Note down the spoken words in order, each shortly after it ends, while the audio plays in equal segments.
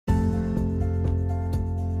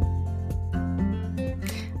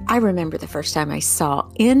I remember the first time I saw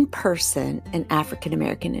in person an African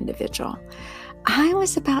American individual. I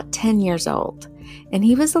was about 10 years old, and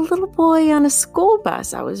he was a little boy on a school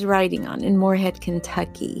bus I was riding on in Moorhead,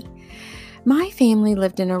 Kentucky. My family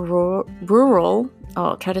lived in a rural,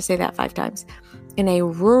 I'll try to say that 5 times, in a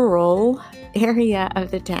rural area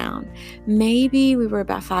of the town. Maybe we were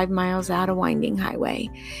about 5 miles out of winding highway.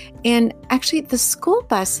 And actually, the school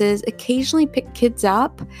buses occasionally pick kids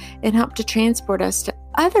up and help to transport us to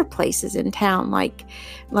other places in town, like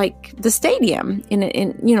the stadium.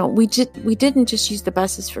 We didn't just use the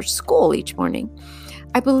buses for school each morning.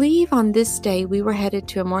 I believe on this day we were headed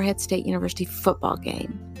to a Moorhead State University football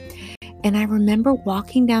game. And I remember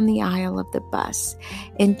walking down the aisle of the bus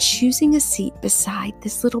and choosing a seat beside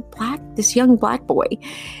this young black boy.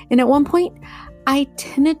 And at one point, I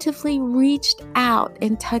tentatively reached out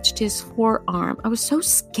and touched his forearm. I was so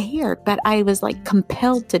scared, but I was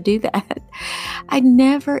compelled to do that. I'd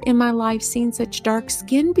never in my life seen such dark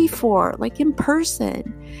skin before, in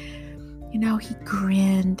person. He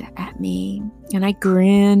grinned at me, and I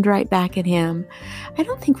grinned right back at him. I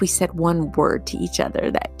don't think we said one word to each other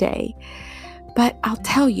that day. But I'll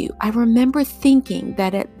tell you, I remember thinking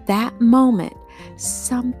that at that moment,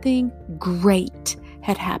 something great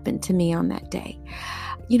had happened to me on that day.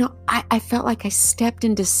 I felt like I stepped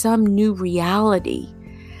into some new reality.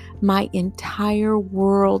 My entire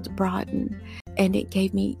world broadened, and it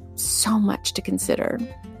gave me so much to consider.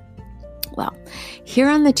 Well, here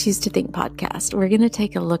on the Choose to Think podcast, we're going to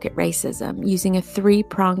take a look at racism using a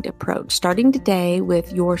 3-pronged approach, starting today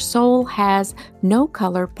with Your Soul Has No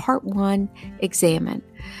Color, Part 1, Examine.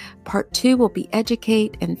 Part 2 will be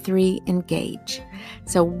Educate, and 3, Engage.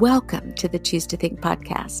 So welcome to the Choose to Think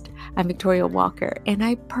podcast. I'm Victoria Walker, and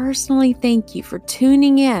I personally thank you for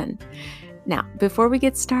tuning in. Now, before we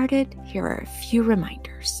get started, here are a few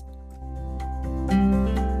reminders.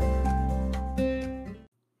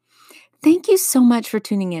 Thank you so much for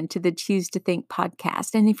tuning in to the Choose to Think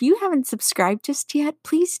podcast. And if you haven't subscribed just yet,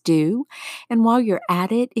 please do. And while you're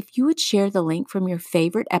at it, if you would share the link from your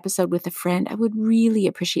favorite episode with a friend, I would really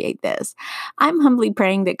appreciate this. I'm humbly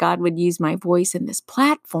praying that God would use my voice in this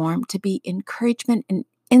platform to be encouragement and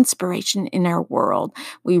inspiration in our world.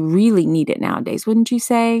 We really need it nowadays, wouldn't you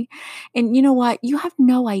say? And you know what? You have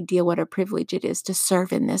no idea what a privilege it is to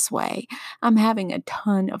serve in this way. I'm having a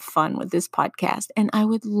ton of fun with this podcast, and I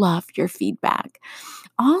would love your feedback.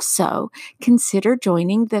 Also, consider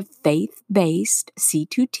joining the faith-based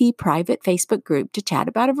C2T private Facebook group to chat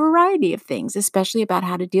about a variety of things, especially about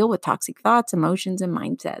how to deal with toxic thoughts, emotions, and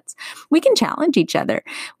mindsets. We can challenge each other.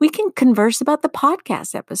 We can converse about the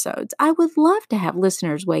podcast episodes. I would love to have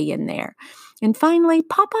listeners weigh in there. And finally,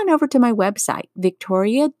 pop on over to my website,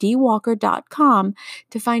 victoriadwalker.com,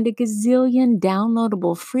 to find a gazillion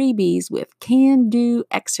downloadable freebies with can-do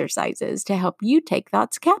exercises to help you take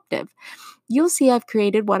thoughts captive. You'll see I've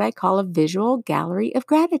created what I call a visual gallery of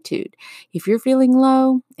gratitude. If you're feeling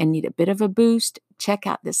low and need a bit of a boost, check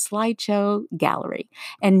out this slideshow gallery.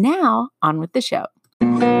 And now, on with the show.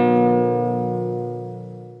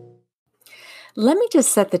 Let me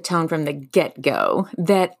just set the tone from the get-go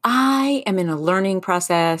that I am in a learning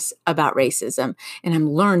process about racism, and I'm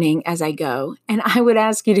learning as I go, and I would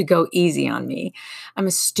ask you to go easy on me. I'm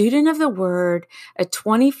a student of the Word, a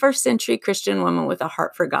 21st century Christian woman with a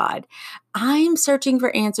heart for God. I'm searching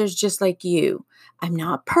for answers just like you. I'm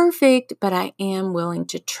not perfect, but I am willing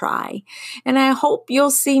to try. And I hope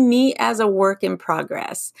you'll see me as a work in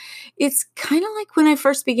progress. It's kind of like when I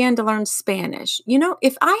first began to learn Spanish.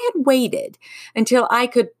 If I had waited until I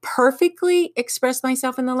could perfectly express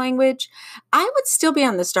myself in the language, I would still be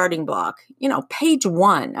on the starting block, page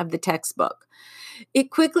 1 of the textbook.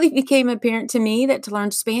 It quickly became apparent to me that to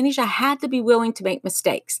learn Spanish, I had to be willing to make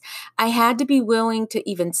mistakes. I had to be willing to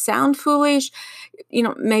even sound foolish,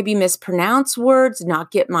 maybe mispronounce words,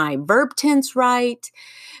 not get my verb tense right.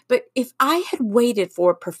 But if I had waited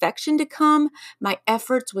for perfection to come, my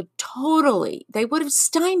efforts would have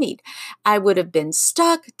stymied. I would have been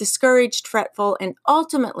stuck, discouraged, fretful, and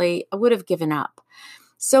ultimately I would have given up.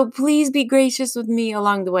 So please be gracious with me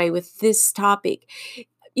along the way with this topic.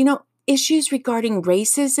 Issues regarding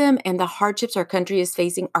racism and the hardships our country is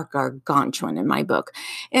facing are gargantuan in my book,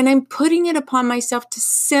 and I'm putting it upon myself to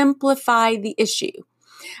simplify the issue.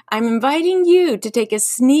 I'm inviting you to take a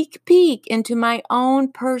sneak peek into my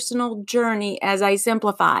own personal journey as I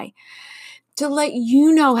simplify. to let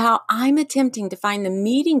you know how I'm attempting to find the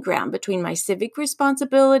meeting ground between my civic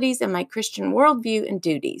responsibilities and my Christian worldview and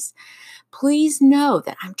duties. Please know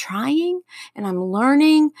that I'm trying and I'm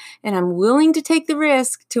learning and I'm willing to take the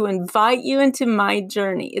risk to invite you into my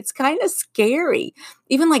journey. It's kind of scary,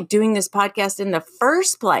 even like doing this podcast in the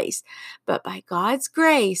first place. But by God's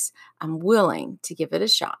grace, I'm willing to give it a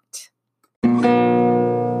shot.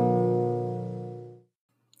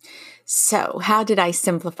 So, how did I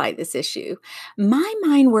simplify this issue? My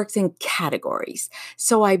mind works in categories.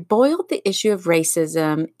 So, I boiled the issue of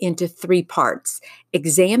racism into 3 parts: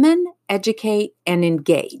 examine, educate, and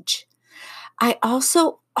engage. I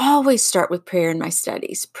also always start with prayer in my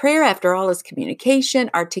studies. Prayer, after all, is communication,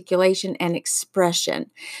 articulation, and expression.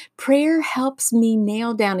 Prayer helps me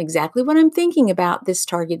nail down exactly what I'm thinking about this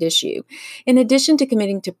target issue. In addition to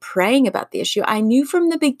committing to praying about the issue, I knew from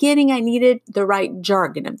the beginning I needed the right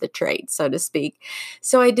jargon of the trade, so to speak.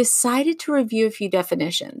 So I decided to review a few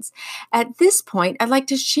definitions. At this point, I'd like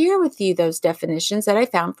to share with you those definitions that I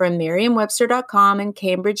found from Merriam-Webster.com and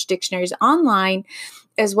Cambridge Dictionaries online,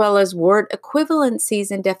 as well as word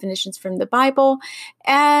equivalencies and definitions from the Bible,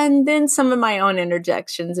 and then some of my own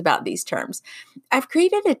interjections about these terms. I've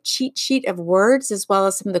created a cheat sheet of words, as well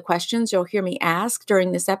as some of the questions you'll hear me ask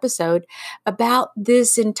during this episode about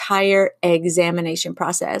this entire examination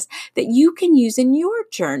process that you can use in your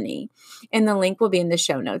journey. And the link will be in the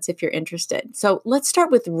show notes if you're interested. So let's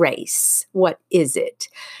start with race. What is it?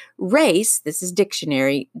 Race, this is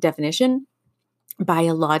dictionary definition,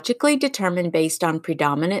 biologically determined based on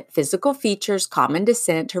predominant physical features, common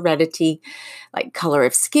descent, heredity, like color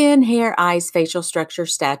of skin, hair, eyes, facial structure,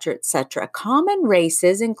 stature, etc. Common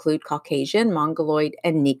races include Caucasian, Mongoloid,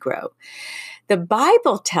 and Negro. The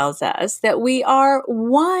Bible tells us that we are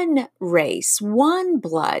one race, one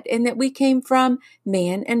blood, and that we came from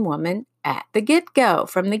man and woman at the get-go,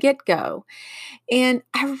 from the get-go. And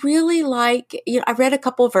I really like, I read a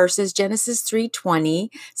couple of verses. Genesis 3:20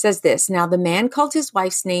 says this: "Now the man called his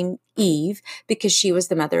wife's name Eve because she was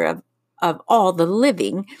the mother of all the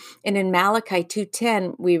living." And in Malachi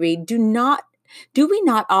 2:10, we read, Do we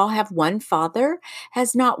not all have one Father?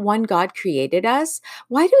 Has not one God created us?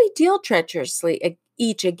 Why do we deal treacherously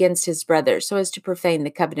each against his brother so as to profane the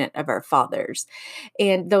covenant of our fathers?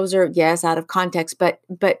 And those are, yes, out of context, but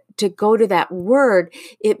to go to that word,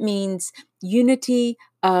 it means unity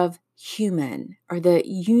of human, or the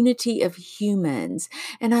unity of humans.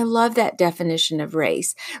 And I love that definition of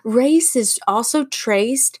race. Race is also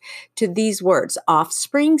traced to these words: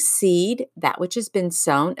 offspring, seed, that which has been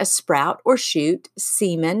sown, a sprout or shoot,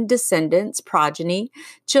 semen, descendants, progeny,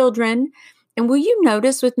 children. And will you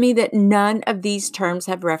notice with me that none of these terms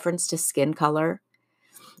have reference to skin color?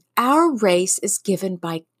 Our race is given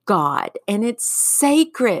by God, and it's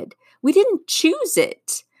sacred. We didn't choose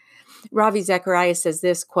it. Ravi Zacharias says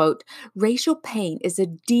this, quote, "Racial pain is a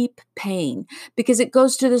deep pain because it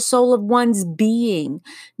goes to the soul of one's being.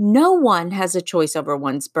 No one has a choice over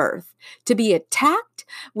one's birth. To be attacked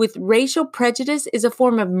with racial prejudice is a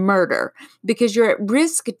form of murder because you're at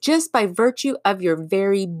risk just by virtue of your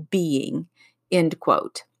very being," end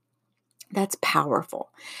quote. That's powerful.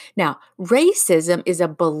 Now, racism is a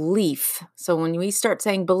belief. So when we start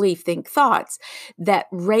saying belief, think thoughts, that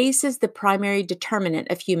race is the primary determinant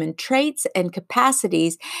of human traits and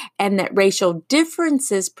capacities, and that racial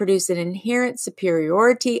differences produce an inherent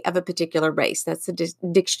superiority of a particular race. That's the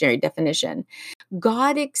dictionary definition.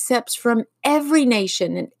 God accepts from every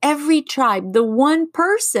nation and every tribe the one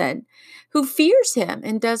person who fears him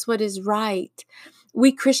and does what is right.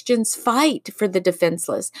 We Christians fight for the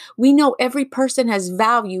defenseless. We know every person has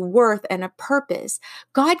value, worth, and a purpose.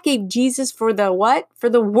 God gave Jesus for the what? For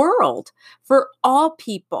the world, for all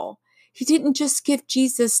people. He didn't just give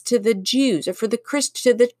Jesus to the Jews or to the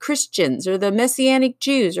Christians or the Messianic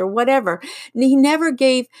Jews or whatever. He never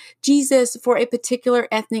gave Jesus for a particular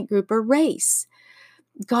ethnic group or race.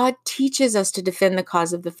 God teaches us to defend the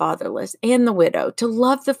cause of the fatherless and the widow, to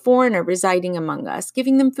love the foreigner residing among us,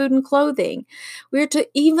 giving them food and clothing. We are to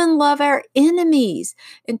even love our enemies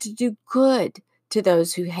and to do good to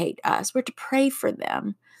those who hate us. We're to pray for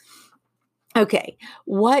them. Okay,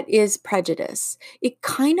 what is prejudice? It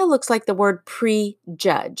kind of looks like the word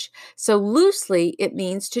prejudge. So loosely, it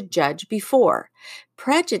means to judge before.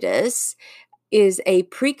 Prejudice is a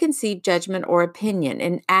preconceived judgment or opinion,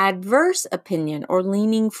 an adverse opinion or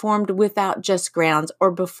leaning formed without just grounds or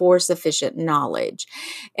before sufficient knowledge.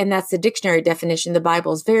 And that's the dictionary definition. The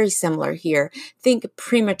Bible is very similar here. Think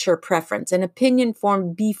premature preference, an opinion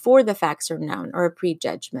formed before the facts are known, or a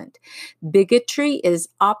prejudgment. Bigotry is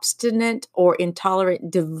obstinate or intolerant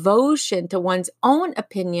devotion to one's own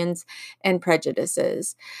opinions and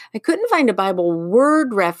prejudices. I couldn't find a Bible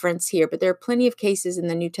word reference here, but there are plenty of cases in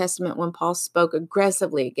the New Testament when Paul spoke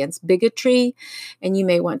aggressively against bigotry, and you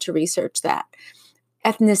may want to research that.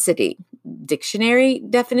 Ethnicity, dictionary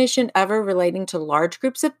definition of or relating to large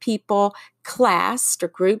groups of people, classed or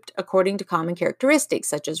grouped according to common characteristics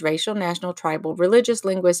such as racial, national, tribal, religious,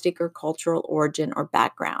 linguistic, or cultural origin or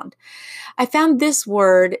background. I found this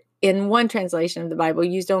word in one translation of the Bible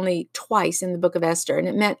used only twice in the book of Esther, and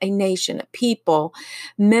it meant a nation, a people,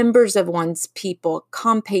 members of one's people,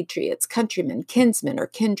 compatriots, countrymen, kinsmen, or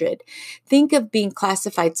kindred. Think of being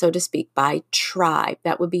classified, so to speak, by tribe.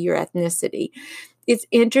 That would be your ethnicity. It's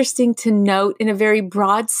interesting to note in a very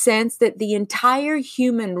broad sense that the entire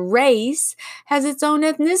human race has its own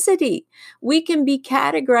ethnicity. We can be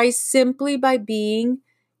categorized simply by being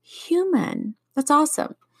human. That's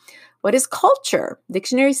awesome. What is culture?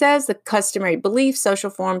 Dictionary says the customary beliefs, social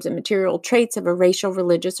forms, and material traits of a racial,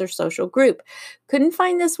 religious, or social group. Couldn't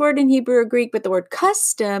find this word in Hebrew or Greek, but the word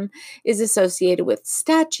custom is associated with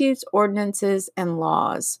statutes, ordinances, and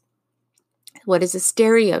laws. What is a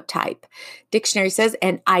stereotype? Dictionary says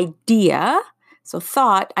an idea, so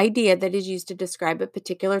thought, idea that is used to describe a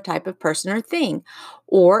particular type of person or thing,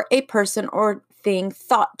 or a person or thing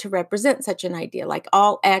thought to represent such an idea, like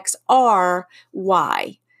all X are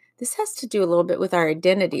Y. This has to do a little bit with our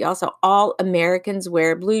identity. Also, all Americans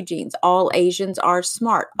wear blue jeans. All Asians are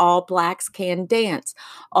smart. All blacks can dance.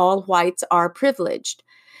 All whites are privileged.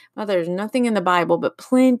 Well, there's nothing in the Bible, but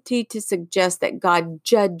plenty to suggest that God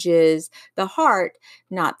judges the heart,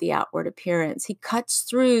 not the outward appearance. He cuts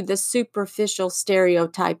through the superficial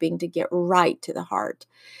stereotyping to get right to the heart.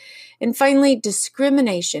 And finally,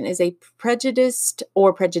 discrimination is a prejudiced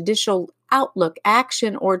or prejudicial outlook,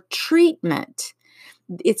 action, or treatment.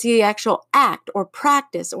 It's the actual act or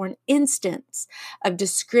practice or an instance of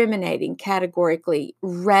discriminating categorically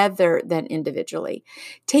rather than individually.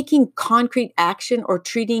 Taking concrete action or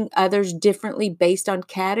treating others differently based on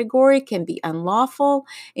category can be unlawful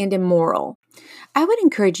and immoral. I would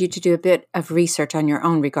encourage you to do a bit of research on your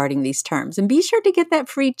own regarding these terms, and be sure to get that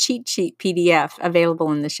free cheat sheet PDF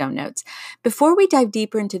available in the show notes. Before we dive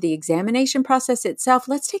deeper into the examination process itself,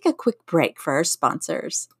 let's take a quick break for our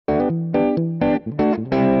sponsors.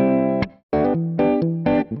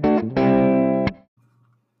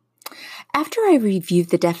 After I reviewed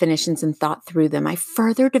the definitions and thought through them, I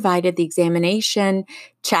further divided the examination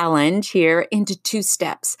challenge here into 2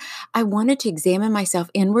 steps. I wanted to examine myself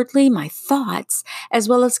inwardly, my thoughts, as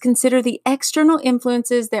well as consider the external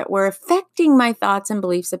influences that were affecting my thoughts and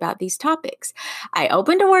beliefs about these topics. I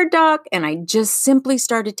opened a Word doc and I just simply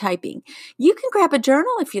started typing. You can grab a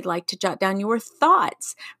journal if you'd like to jot down your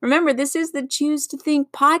thoughts. Remember, this is the Choose to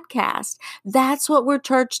Think podcast. That's what we're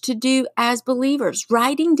charged to do as believers.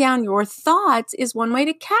 Writing down your thoughts is one way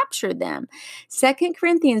to capture them. 2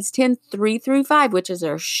 Corinthians 10:3-5, which is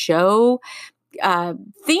our show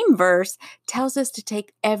theme verse, tells us to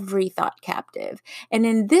take every thought captive. And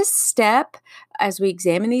in this step, as we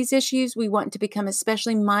examine these issues, we want to become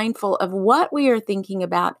especially mindful of what we are thinking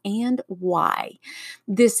about and why.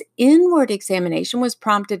 This inward examination was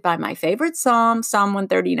prompted by my favorite Psalm, Psalm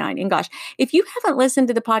 139. And gosh, if you haven't listened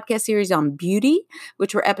to the podcast series on beauty,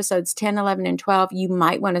 which were episodes 10, 11, and 12, you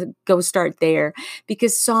might want to go start there,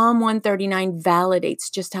 because Psalm 139 validates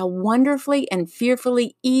just how wonderfully and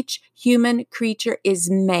fearfully each human creature is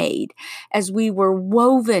made as we were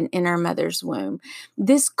woven in our mother's womb.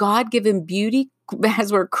 This God-given beauty,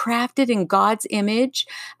 as we're crafted in God's image,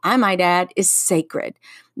 I might add, is sacred.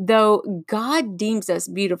 Though God deems us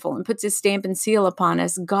beautiful and puts his stamp and seal upon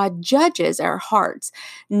us, God judges our hearts,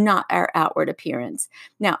 not our outward appearance.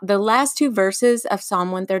 Now, the last 2 verses of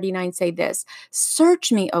Psalm 139 say this: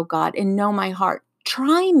 "Search me, O God, and know my heart.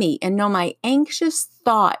 Try me and know my anxious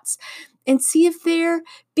thoughts, and see if there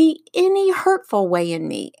be any hurtful way in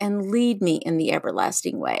me, and lead me in the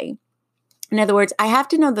everlasting way." In other words, I have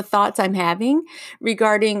to know the thoughts I'm having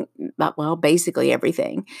regarding, well, basically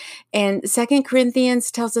everything. And Second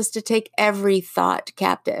Corinthians tells us to take every thought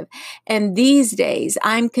captive. And these days,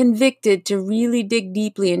 I'm convicted to really dig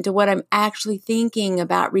deeply into what I'm actually thinking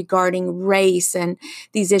about regarding race and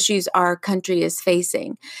these issues our country is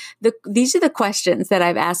facing. These are the questions that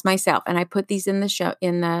I've asked myself, and I put these in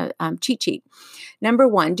the cheat sheet. Number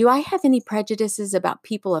one, do I have any prejudices about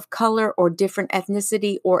people of color or different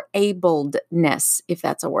ethnicity or abledness, if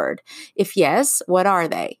that's a word? If yes, what are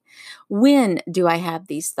they? When do I have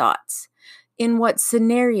these thoughts? In what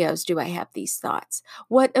scenarios do I have these thoughts?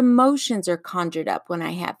 What emotions are conjured up when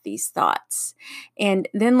I have these thoughts? And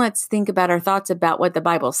then let's think about our thoughts about what the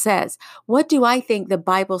Bible says. What do I think the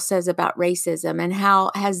Bible says about racism, and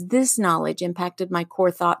how has this knowledge impacted my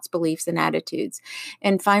core thoughts, beliefs, and attitudes?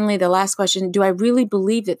 And finally, the last question, do I really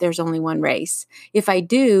believe that there's only one race? If I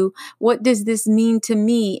do, what does this mean to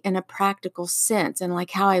me in a practical sense and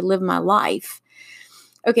like how I live my life?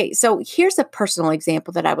 Okay, so here's a personal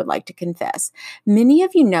example that I would like to confess. Many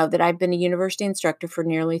of you know that I've been a university instructor for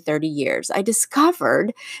nearly 30 years. I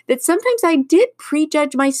discovered that sometimes I did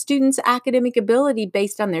prejudge my students' academic ability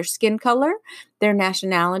based on their skin color, their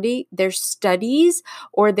nationality, their studies,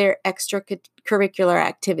 or their extracurricular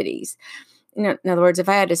activities. In other words, if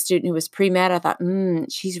I had a student who was pre-med, I thought,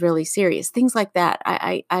 she's really serious. Things like that.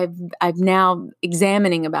 I've now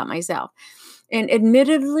examining about myself. And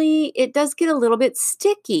admittedly, it does get a little bit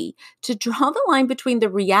sticky to draw the line between the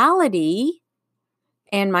reality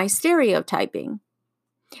and my stereotyping.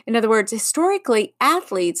 In other words, historically,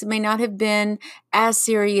 athletes may not have been as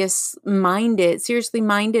seriously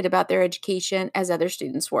minded about their education as other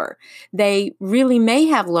students were. They really may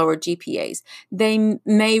have lower GPAs. They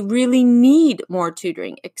may really need more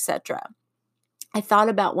tutoring, etc. I thought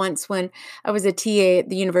about once when I was a TA at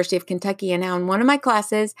the University of Kentucky, and now in one of my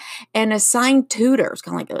classes, an assigned tutor, it was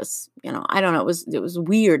kind of like this, I don't know, it was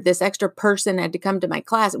weird. This extra person had to come to my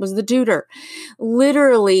class. It was the tutor,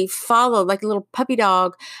 literally followed like a little puppy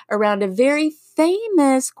dog around a very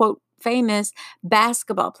famous, quote, famous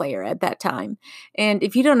basketball player at that time. And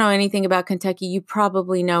if you don't know anything about Kentucky, you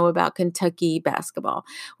probably know about Kentucky basketball.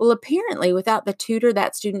 Well, apparently without the tutor,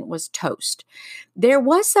 that student was toast. There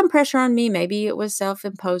was some pressure on me. Maybe it was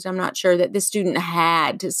self-imposed. I'm not sure, that the student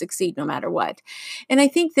had to succeed no matter what. And I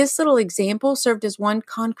think this little example served as one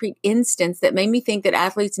concrete instance that made me think that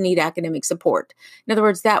athletes need academic support. In other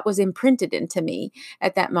words, that was imprinted into me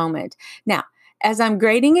at that moment. Now, as I'm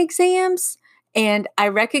grading exams, and I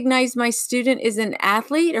recognize my student is an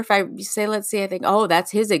athlete, or if I say, let's say, I think, oh,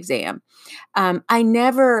 that's his exam. I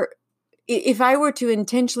never, if I were to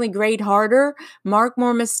intentionally grade harder, mark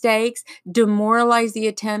more mistakes, demoralize the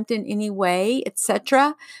attempt in any way,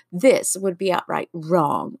 etc., this would be outright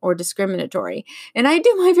wrong or discriminatory. And I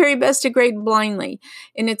do my very best to grade blindly.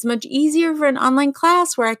 And it's much easier for an online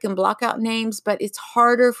class where I can block out names, but it's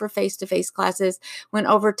harder for face-to-face classes when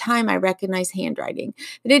over time I recognize handwriting.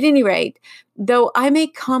 But at any rate, though I may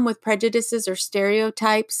come with prejudices or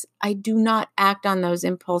stereotypes, I do not act on those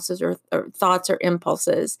impulses or thoughts or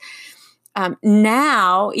impulses.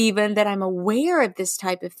 Now, even that I'm aware of this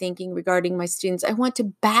type of thinking regarding my students, I want to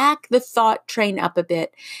back the thought train up a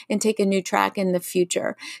bit and take a new track in the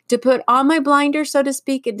future, to put on my blinders, so to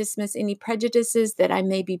speak, and dismiss any prejudices that I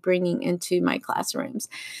may be bringing into my classrooms.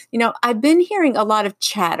 I've been hearing a lot of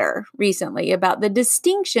chatter recently about the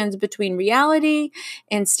distinctions between reality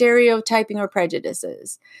and stereotyping or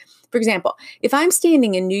prejudices. For example, if I'm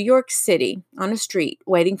standing in New York City on a street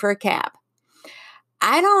waiting for a cab,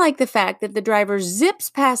 I don't like the fact that the driver zips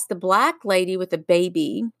past the black lady with a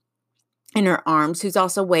baby in her arms who's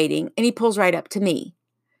also waiting, and he pulls right up to me.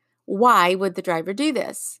 Why would the driver do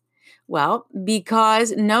this? Well,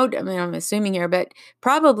 because I'm assuming here, but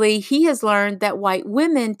probably he has learned that white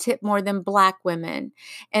women tip more than black women.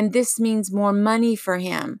 And this means more money for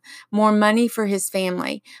him, more money for his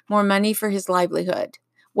family, more money for his livelihood.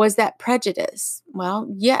 Was that prejudice? Well,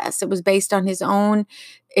 yes, it was based on his own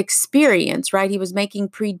experience, right? He was making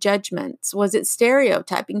prejudgments. Was it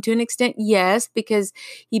stereotyping? To an extent, yes, because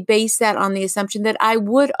he based that on the assumption that I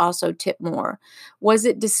would also tip more. Was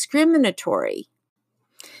it discriminatory?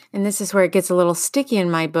 And this is where it gets a little sticky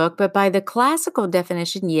in my book, but by the classical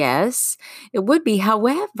definition, yes, it would be.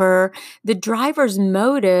 However, the driver's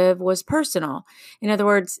motive was personal. In other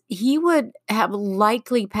words, he would have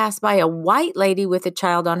likely passed by a white lady with a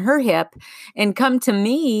child on her hip and come to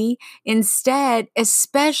me instead,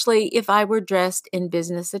 especially if I were dressed in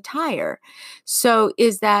business attire. So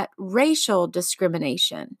is that racial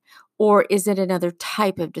discrimination? Or is it another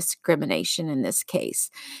type of discrimination in this case?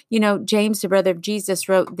 James, the brother of Jesus,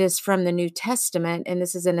 wrote this from the New Testament, and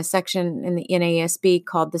this is in a section in the NASB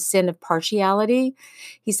called The Sin of Partiality.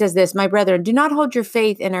 He says this, "My brethren, do not hold your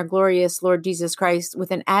faith in our glorious Lord Jesus Christ with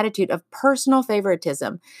an attitude of personal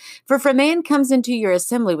favoritism. For if a man comes into your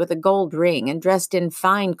assembly with a gold ring and dressed in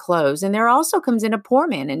fine clothes, and there also comes in a poor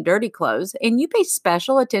man in dirty clothes, and you pay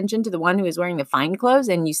special attention to the one who is wearing the fine clothes,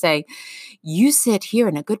 and you say, 'You sit here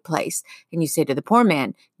in a good place,' and you say to the poor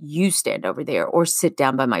man, 'You stand over there,' or 'Sit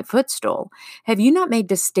down by my footstool,' have you not made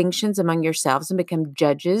distinctions among yourselves and become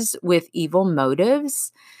judges with evil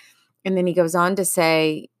motives?" And then he goes on to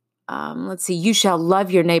say, "You shall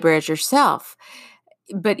love your neighbor as yourself.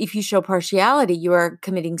 But if you show partiality, you are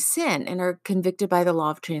committing sin and are convicted by the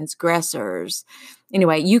law of transgressors."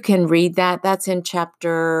 Anyway, you can read that. That's in what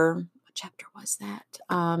chapter was that?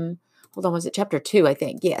 Hold on, was it chapter 2, I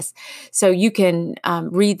think? Yes. So you can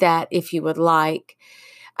read that if you would like.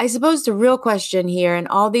 I suppose the real question here in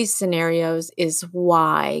all these scenarios is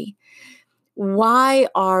why? Why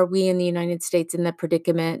are we in the United States in the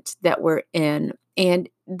predicament that we're in? And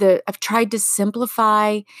I've tried to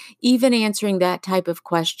simplify even answering that type of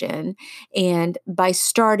question. And by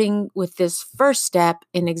starting with this first step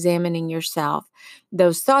in examining yourself,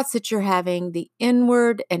 those thoughts that you're having, the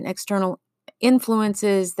inward and external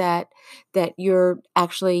influences that you're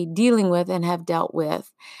actually dealing with and have dealt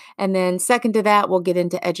with. And then second to that, we'll get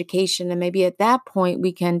into education. And maybe at that point,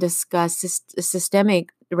 we can discuss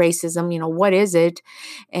systemic racism. What is it?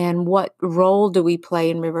 And what role do we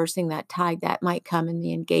play in reversing that tide? That might come in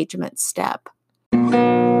the engagement step.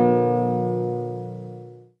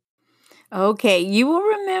 Okay, you will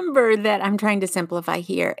remember that I'm trying to simplify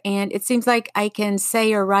here. And it seems like I can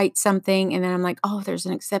say or write something, and then I'm like, oh, there's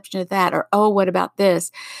an exception to that, or oh, what about this?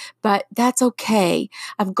 But that's okay.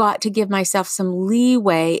 I've got to give myself some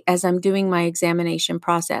leeway as I'm doing my examination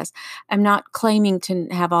process. I'm not claiming to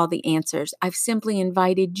have all the answers. I've simply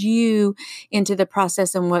invited you into the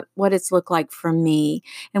process and what it's looked like for me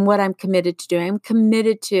and what I'm committed to doing. I'm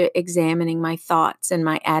committed to examining my thoughts and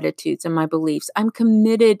my attitudes and my beliefs. I'm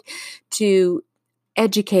committed to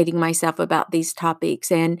educating myself about these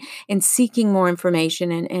topics and seeking more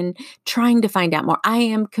information and trying to find out more. I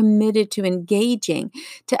am committed to engaging,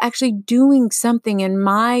 to actually doing something in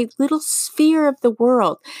my little sphere of the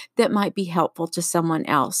world that might be helpful to someone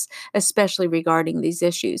else, especially regarding these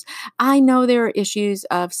issues. I know there are issues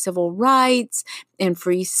of civil rights and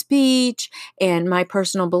free speech and my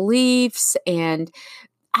personal beliefs, and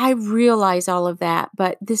I realize all of that,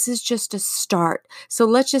 but this is just a start. So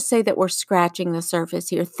let's just say that we're scratching the surface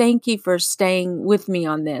here. Thank you for staying with me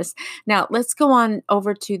on this. Now, let's go on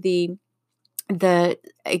over to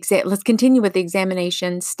let's continue with the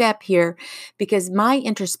examination step here, because my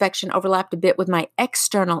introspection overlapped a bit with my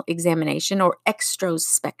external examination or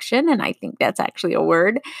extrospection, and I think that's actually a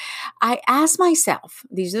word. I asked myself,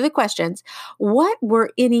 these are the questions, what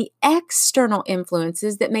were any external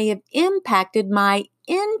influences that may have impacted my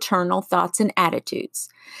internal thoughts and attitudes?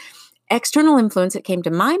 External influence that came to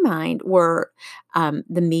my mind were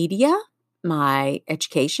the media, my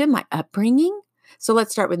education, my upbringing. So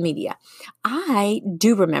let's start with media. I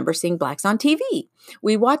do remember seeing Blacks on TV.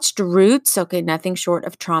 We watched Roots, okay, nothing short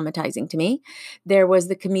of traumatizing to me. There was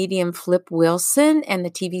the comedian Flip Wilson and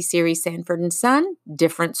the TV series Sanford and Son,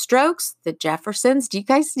 Different Strokes, The Jeffersons. Do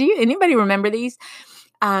anybody remember these?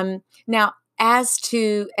 Now, as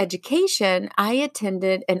to education, I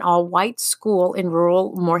attended an all-white school in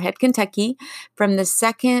rural Moorhead, Kentucky, from the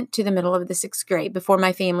second to the middle of the sixth grade before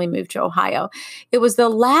my family moved to Ohio. It was the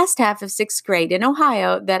last half of sixth grade in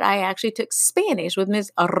Ohio that I actually took Spanish with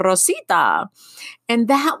Miss Rosita. And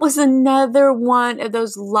that was another one of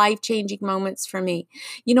those life-changing moments for me.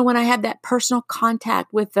 When I had that personal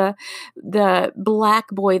contact with the Black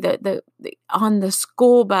boy on the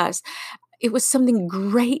school bus, it was something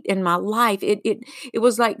great in my life. It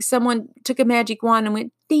was like someone took a magic wand and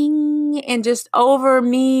went ding, and just over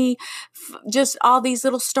me, just all these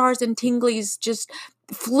little stars and tinglies just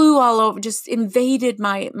flew all over, just invaded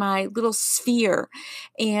my little sphere.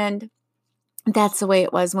 And that's the way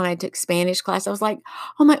it was when I took Spanish class. I was like,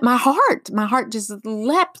 oh, my heart just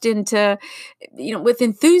leapt into, with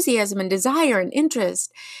enthusiasm and desire and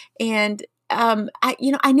interest. And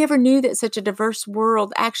I never knew that such a diverse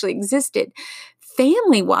world actually existed.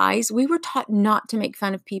 Family-wise, we were taught not to make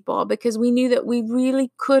fun of people because we knew that we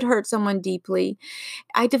really could hurt someone deeply.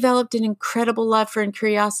 I developed an incredible love for and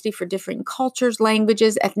curiosity for different cultures,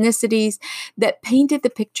 languages, ethnicities that painted the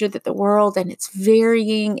picture that the world and its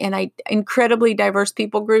varying and incredibly diverse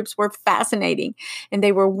people groups were fascinating and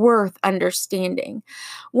they were worth understanding.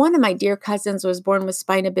 One of my dear cousins was born with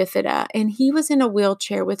spina bifida, and he was in a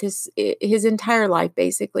wheelchair with his entire life,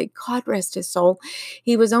 basically. God rest his soul.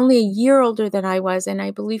 He was only a year older than I was, and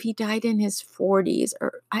I believe he died in his 40s.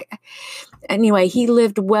 Anyway, he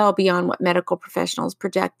lived well beyond what medical professionals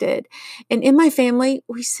projected. And in my family,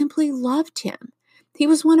 we simply loved him. He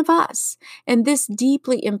was one of us. And this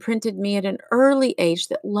deeply imprinted me at an early age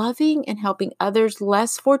that loving and helping others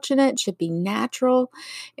less fortunate should be natural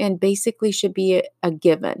and basically should be a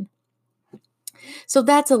given. So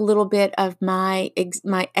that's a little bit of my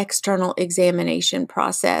external examination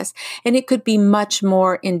process. And it could be much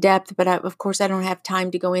more in depth, but of course I don't have time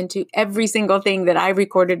to go into every single thing that I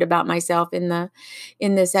recorded about myself in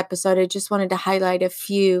this episode. I just wanted to highlight a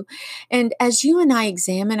few. And as you and I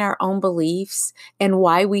examine our own beliefs and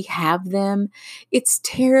why we have them, it's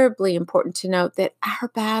terribly important to note that our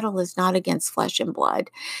battle is not against flesh and blood.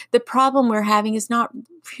 The problem we're having is not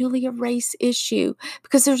really a race issue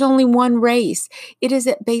because there's only one race. It is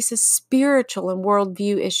at base a spiritual and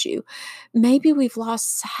worldview issue. Maybe we've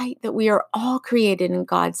lost sight that we are all created in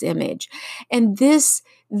God's image. And this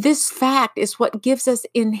fact is what gives us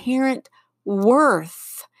inherent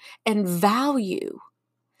worth and value.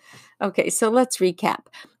 Okay, so let's recap.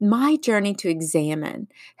 My journey to examine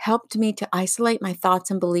helped me to isolate my thoughts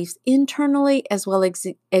and beliefs internally, as well as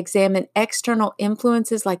examine external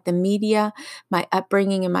influences like the media, my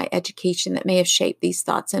upbringing, and my education that may have shaped these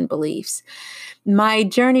thoughts and beliefs. My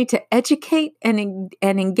journey to educate and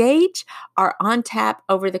engage are on tap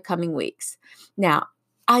over the coming weeks. Now,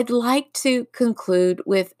 I'd like to conclude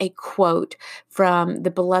with a quote from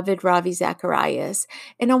the beloved Ravi Zacharias,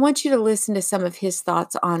 and I want you to listen to some of his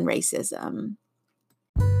thoughts on racism.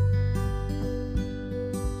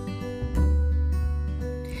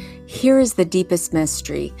 Here is the deepest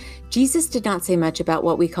mystery. Jesus did not say much about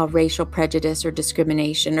what we call racial prejudice or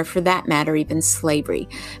discrimination, or for that matter, even slavery.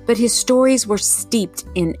 But his stories were steeped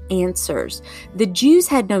in answers. The Jews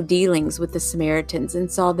had no dealings with the Samaritans and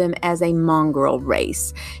saw them as a mongrel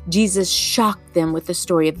race. Jesus shocked them with the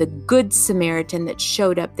story of the Good Samaritan that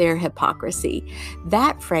showed up their hypocrisy.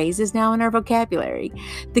 That phrase is now in our vocabulary.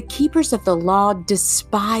 The keepers of the law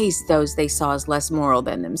despised those they saw as less moral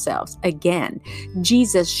than themselves. Again,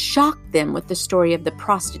 Jesus shocked them with the story of the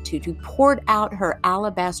prostitute who poured out her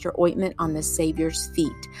alabaster ointment on the Savior's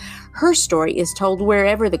feet. Her story is told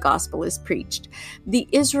wherever the gospel is preached. The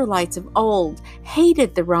Israelites of old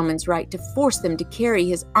hated the Romans' right to force them to carry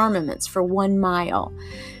his armaments for 1 mile.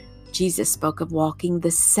 Jesus spoke of walking the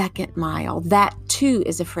 2nd mile. That too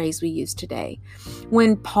is a phrase we use today.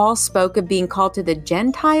 When Paul spoke of being called to the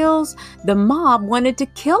Gentiles, the mob wanted to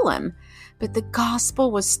kill him. But the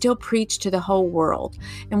gospel was still preached to the whole world.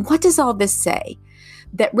 And what does all this say?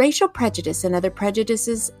 That racial prejudice and other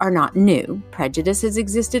prejudices are not new. Prejudice has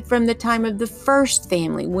existed from the time of the first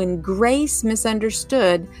family, when grace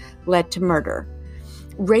misunderstood led to murder.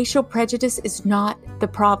 Racial prejudice is not the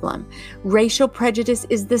problem. Racial prejudice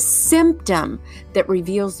is the symptom that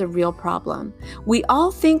reveals the real problem. We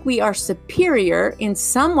all think we are superior in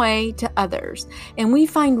some way to others, and we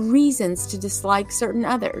find reasons to dislike certain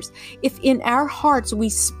others. If in our hearts we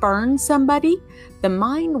spurn somebody, the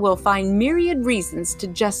mind will find myriad reasons to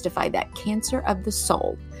justify that cancer of the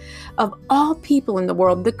soul. Of all people in the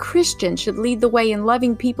world, the Christian should lead the way in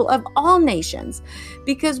loving people of all nations,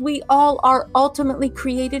 because we all are ultimately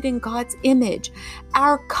created in God's image.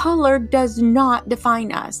 Our color does not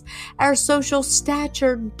define us. Our social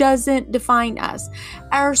stature doesn't define us.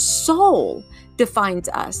 Our soul defines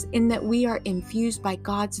us in that we are infused by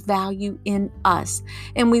God's value in us.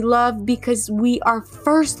 And we love because we are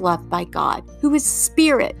first loved by God, who is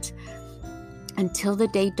spirit. Until the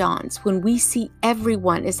day dawns when we see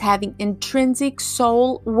everyone as having intrinsic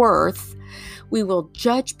soul worth, we will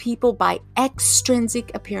judge people by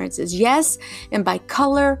extrinsic appearances, yes, and by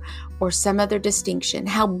color or some other distinction.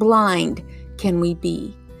 How blind can we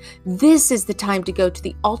be? This is the time to go to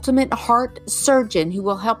the ultimate heart surgeon who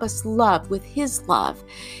will help us love with his love.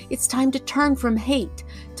 It's time to turn from hate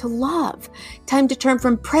to love, time to turn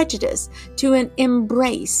from prejudice to an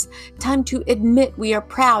embrace, time to admit we are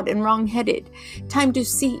proud and wrong-headed, time to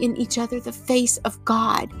see in each other the face of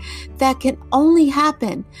God. That can only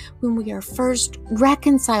happen when we are first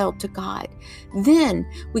reconciled to God. Then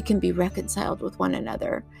we can be reconciled with one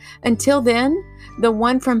another. Until then, the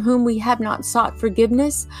one from whom we have not sought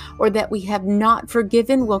forgiveness or that we have not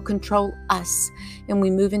forgiven will control us, and we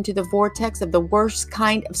move into the vortex of the worst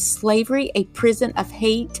kind of slavery, a prison of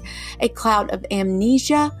hate, a cloud of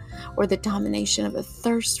amnesia, or the domination of a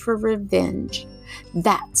thirst for revenge.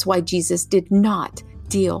 That's why Jesus did not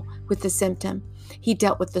deal with the symptom. He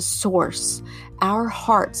dealt with the source. Our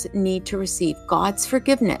hearts need to receive God's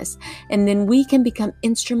forgiveness, and then we can become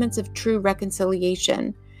instruments of true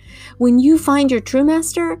reconciliation. When you find your true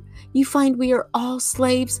master, you find we are all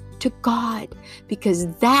slaves to God,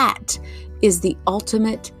 because that is the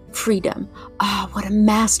ultimate freedom. What a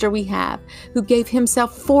master we have, who gave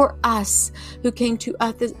himself for us, who came to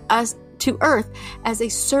us to earth as a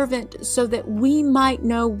servant so that we might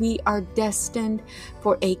know we are destined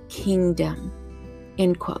for a kingdom.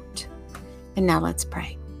 End quote. And now let's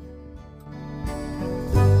pray.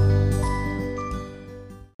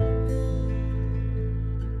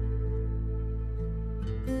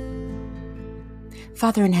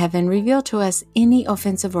 Father in heaven, reveal to us any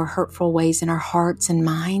offensive or hurtful ways in our hearts and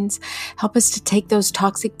minds. Help us to take those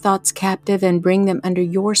toxic thoughts captive and bring them under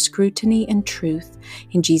your scrutiny and truth.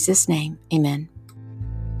 In Jesus' name, amen.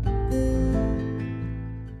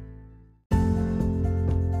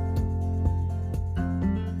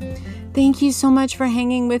 Thank you so much for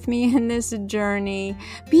hanging with me in this journey.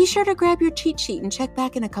 Be sure to grab your cheat sheet and check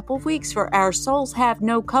back in a couple of weeks for Our Souls Have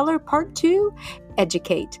No Color Part 2,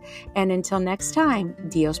 Educate. And until next time,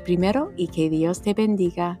 Dios primero y que Dios te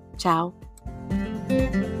bendiga. Ciao.